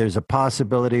 that there's a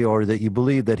possibility, or that you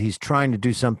believe that he's trying to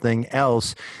do something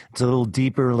else. It's a little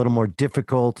deeper, a little more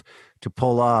difficult to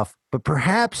pull off. But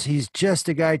perhaps he's just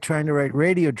a guy trying to write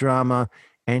radio drama,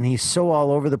 and he's so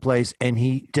all over the place, and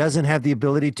he doesn't have the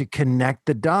ability to connect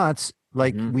the dots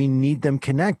like we need them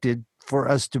connected for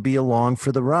us to be along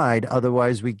for the ride.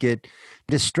 Otherwise, we get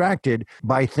distracted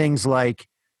by things like,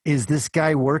 is this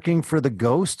guy working for the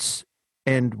ghosts?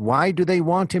 And why do they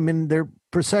want him in their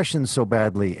procession so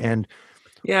badly? And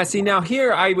yeah, see, now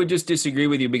here I would just disagree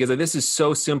with you, because this is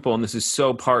so simple, and this is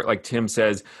so part, like Tim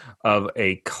says, of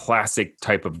a classic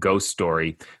type of ghost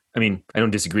story. I mean, I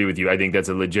don't disagree with you. I think that's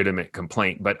a legitimate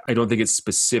complaint, but I don't think it's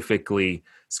specifically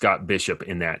Scott Bishop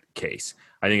in that case.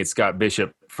 I think it's Scott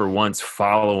Bishop, for once,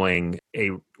 following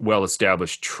a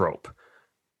well-established trope.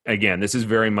 Again, this is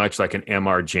very much like an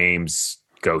M.R. James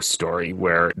ghost story,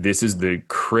 where this is the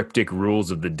cryptic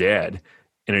rules of the dead.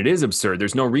 And it is absurd.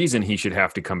 There's no reason he should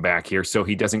have to come back here, so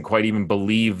he doesn't quite even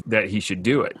believe that he should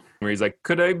do it. Where he's like,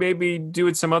 could I maybe do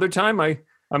it some other time?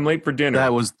 I'm late for dinner.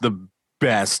 That was the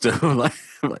best. Like,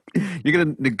 you're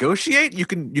gonna negotiate? You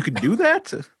can do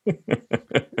that?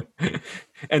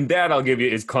 And that, I'll give you,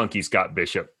 is clunky Scott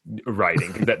Bishop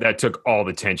writing. that took all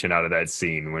the tension out of that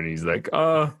scene when he's like,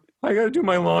 I gotta do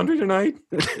my laundry tonight.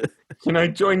 Can I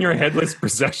join your headless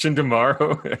procession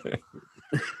tomorrow?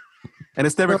 And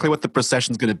it's never clear what the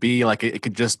procession's going to be. Like, it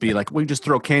could just be like, we just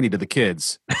throw candy to the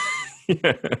kids.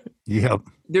 Yeah. Yep.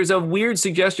 There's a weird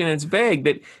suggestion, and it's vague,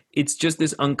 that it's just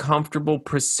this uncomfortable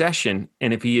procession.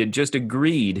 And if he had just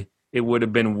agreed, it would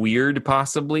have been weird,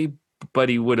 possibly, but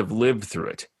he would have lived through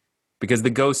it. Because the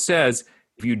ghost says,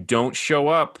 if you don't show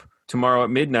up tomorrow at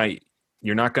midnight,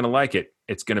 you're not going to like it.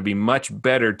 It's going to be much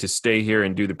better to stay here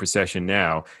and do the procession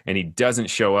now. And he doesn't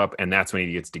show up, and that's when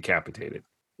he gets decapitated.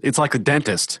 It's like the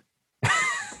dentist.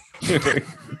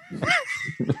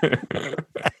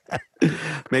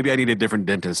 Maybe I need a different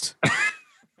dentist.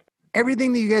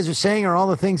 Everything that you guys are saying are all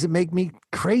the things that make me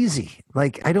crazy.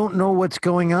 Like, I don't know what's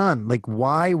going on. Like,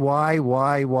 why?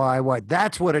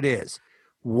 That's what it is.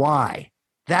 Why?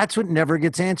 That's what never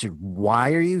gets answered.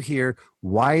 Why are you here?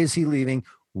 Why is he leaving?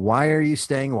 Why are you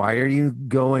staying? Why are you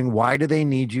going? Why do they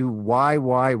need you? Why?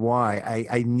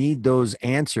 I need those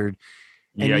answered.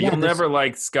 And yeah, you'll never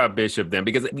like Scott Bishop then,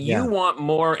 because you want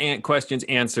more questions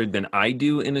answered than I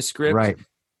do in a script. Right.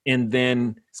 And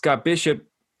then Scott Bishop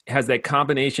has that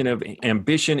combination of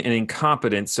ambition and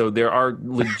incompetence. So there are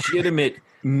legitimate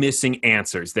missing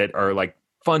answers that are like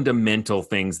fundamental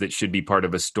things that should be part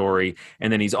of a story.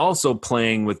 And then he's also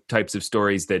playing with types of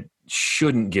stories that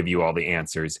shouldn't give you all the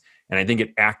answers. And I think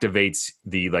it activates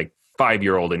the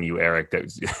 5-year-old in you, Eric,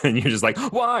 and you're just like,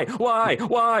 why?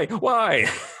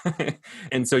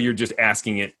 And so you're just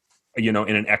asking it, in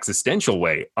an existential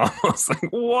way, almost like,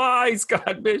 why,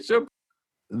 Scott Bishop?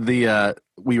 We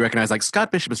recognize, like,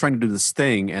 Scott Bishop is trying to do this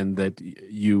thing, and that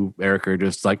you, Eric, are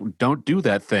just like, don't do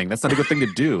that thing. That's not a good thing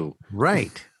to do.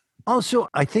 Right. Also,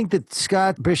 I think that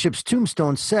Scott Bishop's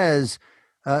tombstone says,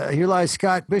 here lies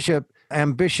Scott Bishop,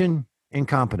 ambition,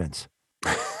 incompetence.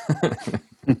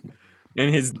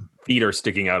 And his feet are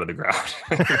sticking out of the ground.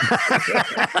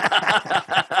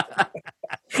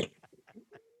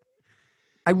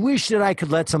 I wish that I could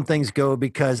let some things go,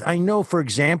 because I know, for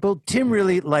example, Tim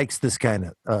really likes this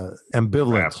kind of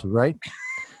ambivalence, right?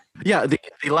 Yeah, the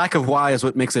lack of why is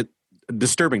what makes it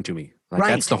disturbing to me. Like, Right.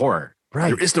 That's the horror. Right.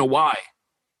 There is no why.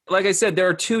 Like I said, there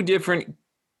are two different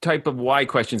type of why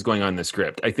questions going on in the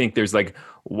script. I think there's like,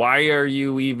 why are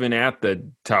you even at the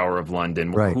Tower of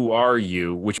London? Right. Who are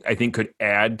you? Which I think could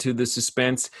add to the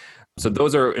suspense. So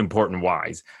those are important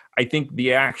whys. I think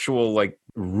the actual like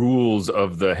rules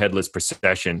of the headless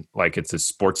procession, like it's a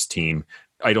sports team,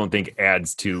 I don't think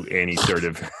adds to any sort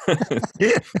of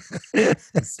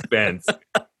suspense.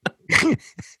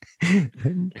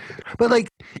 But like,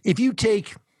 if you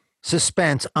take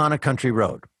suspense on a country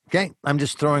road, okay, I'm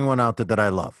just throwing one out there that I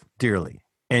love dearly,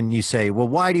 and you say, well,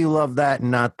 why do you love that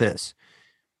and not this?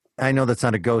 I know that's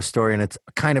not a ghost story and it's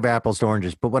kind of apples to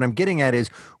oranges, but what I'm getting at is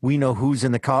we know who's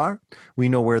in the car, we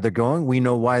know where they're going, we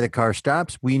know why the car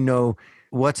stops, we know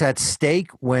what's at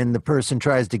stake when the person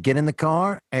tries to get in the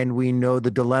car, and we know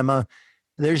the dilemma.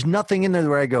 There's nothing in there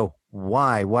where I go,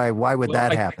 why would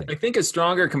that happen? I think a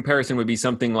stronger comparison would be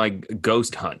something like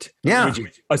Ghost Hunt. Yeah. Which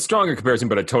is a stronger comparison,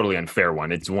 but a totally unfair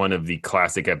one. It's one of the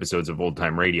classic episodes of old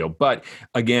time radio. But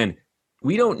again,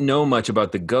 we don't know much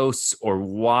about the ghosts or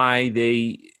why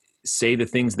they say the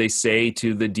things they say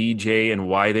to the DJ and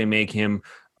why they make him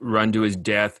run to his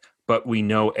death. But we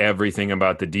know everything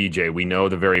about the DJ. We know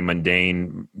the very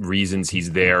mundane reasons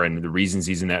he's there and the reasons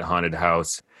he's in that haunted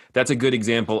house. That's a good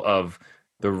example of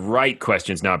the right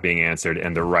questions not being answered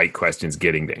and the right questions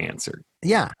getting to answer.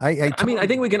 Yeah. I mean, I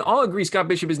think we can all agree Scott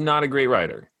Bishop is not a great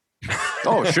writer.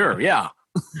 Oh, sure. Yeah.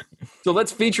 So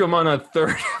let's feature him on a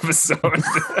third episode.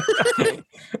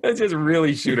 Let's just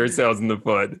really shoot ourselves in the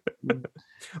foot.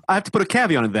 I have to put a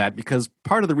caveat on that because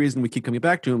part of the reason we keep coming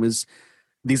back to him is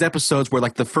these episodes where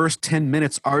like the first 10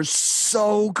 minutes are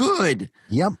so good.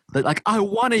 Yep. Like, I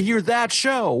want to hear that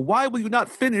show. Why will you not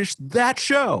finish that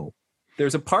show?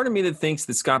 There's a part of me that thinks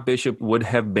that Scott Bishop would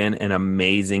have been an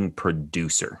amazing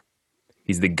producer.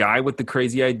 He's the guy with the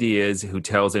crazy ideas who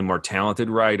tells a more talented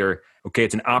writer, okay,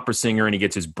 it's an opera singer and he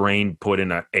gets his brain put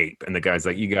in an ape. And the guy's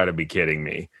like, you got to be kidding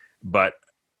me. But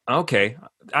okay,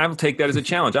 I'll take that as a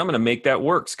challenge. I'm going to make that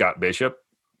work, Scott Bishop.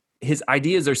 His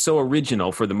ideas are so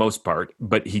original for the most part,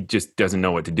 but he just doesn't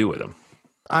know what to do with them.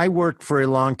 I worked for a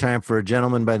long time for a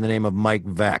gentleman by the name of Mike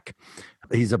Veck.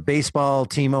 He's a baseball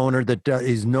team owner that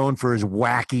is known for his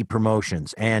wacky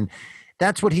promotions. And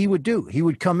that's what he would do. He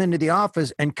would come into the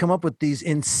office and come up with these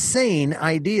insane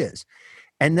ideas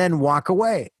and then walk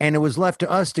away. And it was left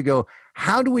to us to go,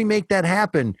 how do we make that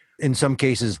happen? In some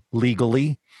cases,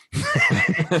 legally.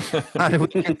 How do we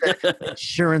get that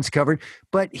insurance covered?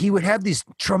 But he would have these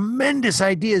tremendous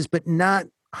ideas, but not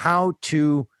how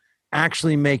to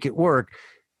actually make it work.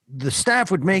 The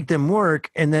staff would make them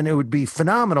work, and then it would be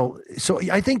phenomenal. So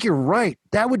I think you're right.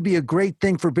 That would be a great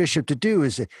thing for Bishop to do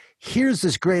is, here's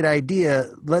this great idea.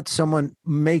 Let someone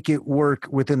make it work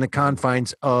within the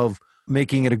confines of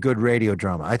making it a good radio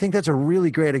drama. I think that's a really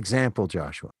great example,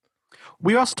 Joshua.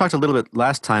 We also talked a little bit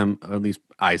last time, or at least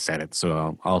I said it,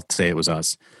 so I'll say it was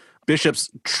us. Bishop's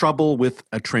trouble with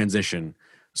a transition.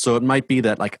 So it might be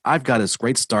that, like, I've got this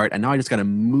great start, and now I just got to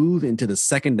move into the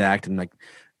second act and, like,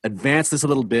 advance this a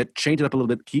little bit, change it up a little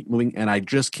bit, keep moving, and I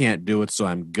just can't do it, so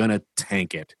I'm going to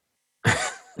tank it.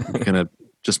 I'm going to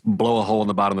just blow a hole in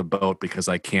the bottom of the boat because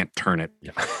I can't turn it.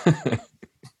 Yeah.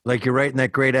 Like you're writing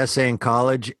that great essay in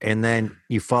college, and then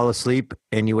you fall asleep,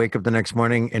 and you wake up the next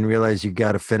morning and realize you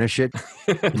got to finish it.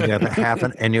 You have a half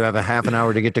an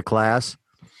hour to get to class.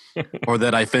 Or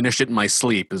that I finished it in my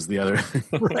sleep is the other.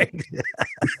 Right.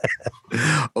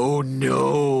 Oh,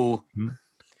 no.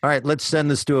 All right, let's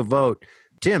send this to a vote.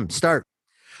 Tim, start.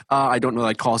 I don't know that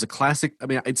I'd call it a classic. I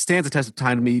mean, it stands the test of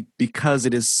time to me because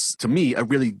it is, to me, a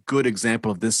really good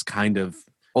example of this kind of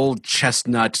old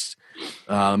chestnut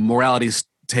morality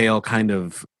tale kind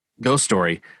of ghost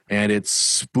story. And it's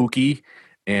spooky,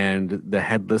 and the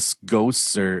headless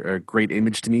ghosts are a great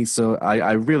image to me. So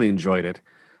I really enjoyed it.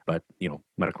 But,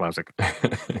 not a classic.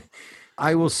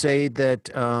 I will say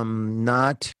that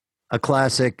not a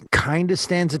classic, kind of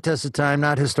stands the test of time,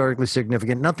 not historically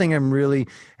significant. Nothing I'm really,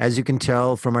 as you can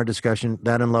tell from our discussion,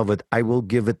 that in love with. I will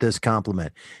give it this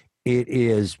compliment. It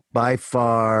is by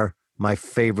far my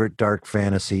favorite dark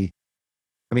fantasy.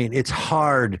 I mean, it's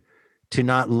hard to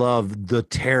not love the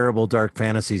terrible dark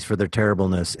fantasies for their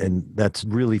terribleness, and that's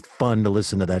really fun to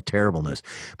listen to that terribleness.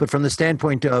 But from the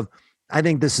standpoint of, I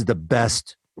think this is the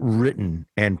best written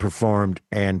and performed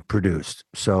and produced.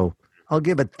 So I'll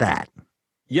give it that.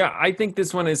 Yeah, I think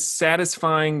this one is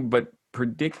satisfying but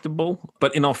predictable.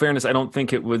 But in all fairness, I don't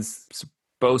think it was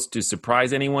supposed to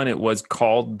surprise anyone. It was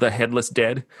called The Headless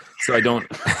Dead. So I don't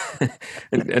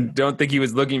I don't think he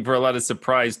was looking for a lot of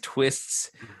surprise twists.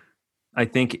 I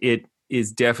think it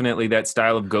is definitely that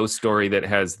style of ghost story that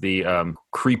has the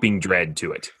creeping dread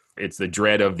to it. It's the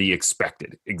dread of the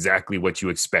expected, exactly what you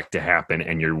expect to happen,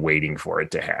 and you're waiting for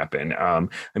it to happen. I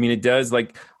mean, it does,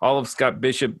 like, all of Scott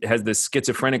Bishop has this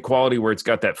schizophrenic quality where it's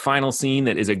got that final scene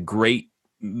that is a great,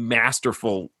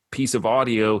 masterful piece of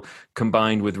audio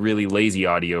combined with really lazy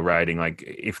audio writing. Like,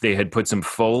 if they had put some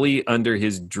Foley under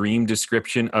his dream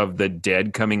description of the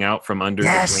dead coming out from under the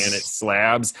granite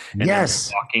slabs and then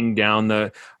walking down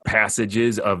the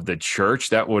passages of the church,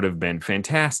 that would have been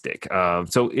fantastic.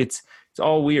 So it's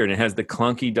all weird. It has the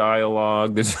clunky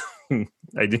dialogue. There's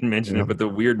I didn't mention it, but the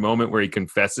weird moment where he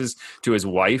confesses to his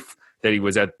wife that he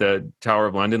was at the Tower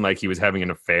of London like he was having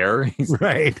an affair. He's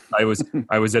right. I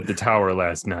was at the tower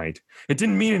last night. It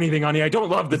didn't mean anything, honey. I don't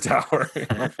love the tower.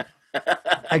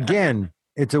 Again,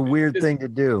 it's a weird thing to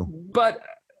do. But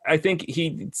I think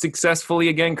he successfully,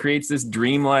 again, creates this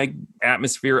dreamlike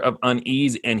atmosphere of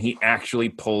unease, and he actually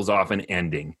pulls off an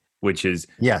ending, which is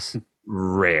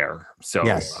rare. So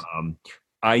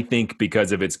I think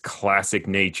because of its classic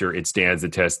nature, it stands the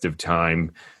test of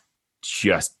time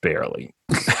just barely.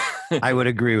 I would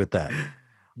agree with that.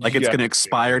 Like it's going to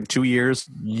expire in 2 years?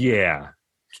 Yeah.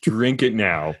 Drink it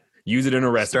now. Use it in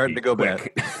a recipe. Starting to go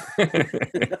back.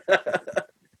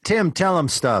 Tim, tell them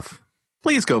stuff.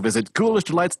 Please go visit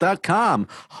ghoulishdelights.com,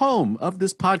 home of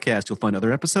this podcast. You'll find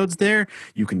other episodes there.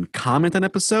 You can comment on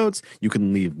episodes. You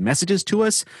can leave messages to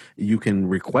us. You can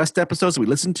request episodes that we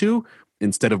listen to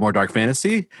instead of more dark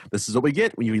fantasy. This is what we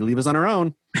get when you leave us on our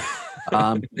own.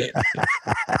 You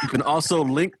can also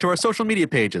link to our social media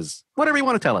pages, whatever you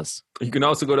want to tell us. You can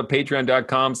also go to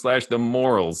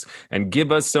patreon.com/themorals and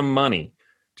give us some money.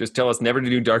 Just tell us never to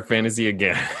do dark fantasy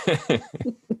again.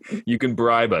 You can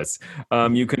bribe us.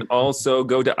 You can also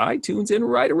go to iTunes and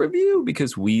write a review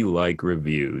because we like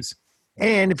reviews.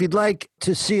 And if you'd like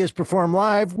to see us perform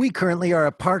live, we currently are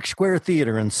at Park Square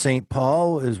Theater in St.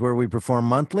 Paul, is where we perform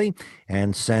monthly.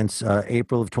 And since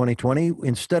April of 2020,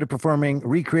 instead of performing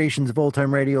recreations of Old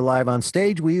Time Radio live on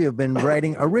stage, we have been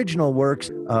writing original works,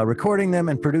 recording them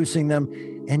and producing them.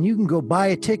 And you can go buy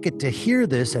a ticket to hear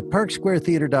this at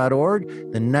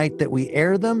parksquaretheater.org the night that we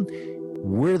air them.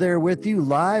 We're there with you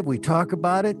live. We talk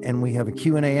about it, and we have a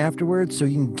Q&A afterwards, so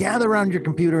you can gather around your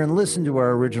computer and listen to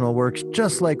our original works,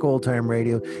 just like Old Time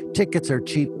Radio. Tickets are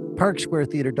cheap,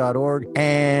 parksquaretheater.org.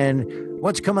 And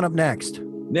what's coming up next?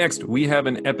 Next, we have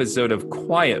an episode of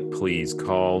Quiet Please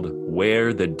called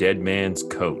Wear the Dead Man's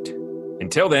Coat.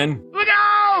 Until then... Look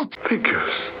out!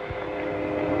 Figures.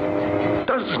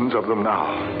 Dozens of them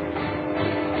now.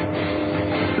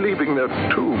 Leaving their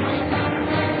tombs.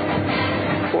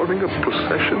 Forming a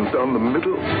procession down the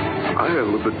middle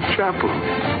aisle of the chapel.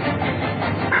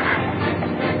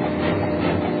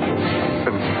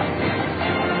 And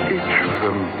each of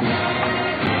them